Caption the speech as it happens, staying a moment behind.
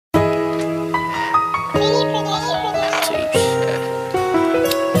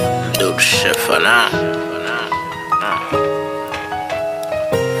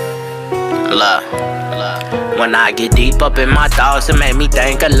Look, when I get deep up in my thoughts, it make me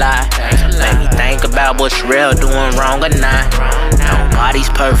think a lot. Make me think about what's real, doing wrong or not. Nobody's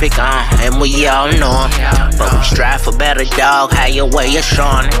perfect, and we all know it. But we strive for better, dog, how your way is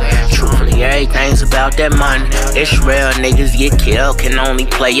showing it. Truthfully, everything's about that money. It's real, niggas get killed, can only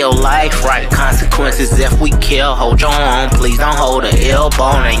play your life right. Consequences if we kill, hold your own. Please don't hold an ill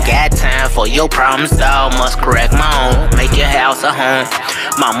bone. Ain't got time for your problems, dog, must correct my own. Make your house a home.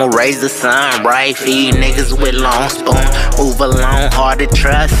 Mama raised the son, right? Feed niggas with long spoon. Move along, hard to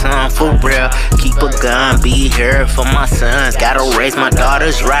trust, son, for real. Keep a gun, be here for my sons. Gotta raise my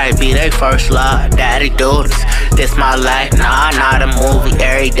daughters right, be they first love. Daddy do this my life, nah, not a movie.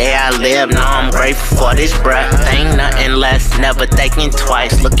 Every day I live, now I'm grateful for this breath. Ain't nothing less, never thinking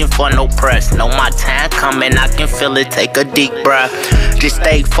twice. Looking for no press, know my time coming, I can feel it, take a deep breath. Just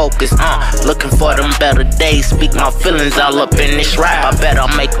stay focused, looking for them better days. Speak my feelings all up in this rap, I bet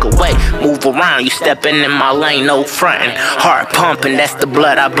I'll make a way. Move around, you stepping in my lane, no frontin'. Heart pumping, that's the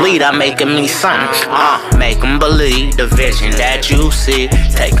blood I bleed, I making me something. Make them believe the vision that you see.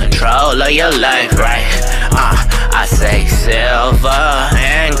 Take control of your life, right? I say silver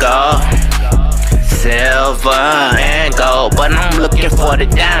and gold, silver and gold, but I'm looking for the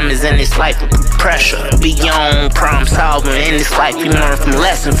diamonds in this life. Pressure beyond problem solving in this life. You learn from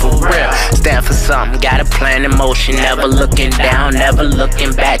lessons for real. Stand for something, got a plan in motion. Never looking down, never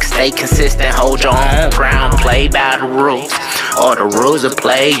looking back. Stay consistent, hold your own ground. Play by the rules, or the rules of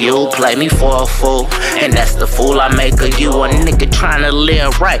play. You play me for a fool, and that's the fool I make of you. A nigga trying to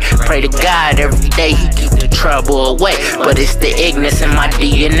live right. Pray to God every day he keep the trouble away. But it's the ignorance in my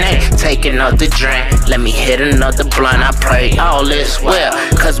DNA. Take another drink, let me hit another blunt. I pray all is well,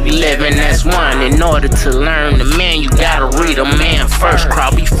 cause we living as one. In order to learn the man, you gotta read a man first.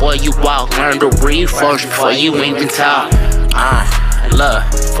 Crawl before you walk, learn to read first before you even talk. Look,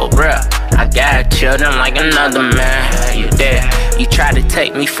 for real, I got children like another man. You there, you try to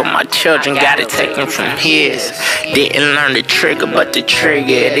take me from my children, gotta take him from his. Didn't learn the trigger, but the trigger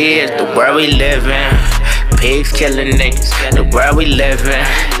it is. The world we live in, pigs killing niggas. The world we live in,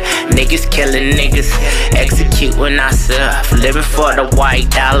 niggas killing niggas. Executing ourselves, living for the white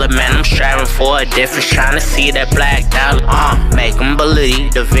dollar. Man, I'm striving for a difference, trying to see that black dollar. Make them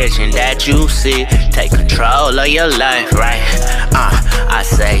believe the vision that you see. Take control of your life, right? I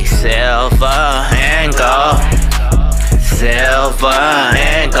say silver and gold, silver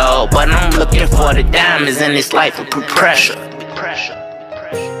and gold, but I'm looking for the diamonds in this life with pressure.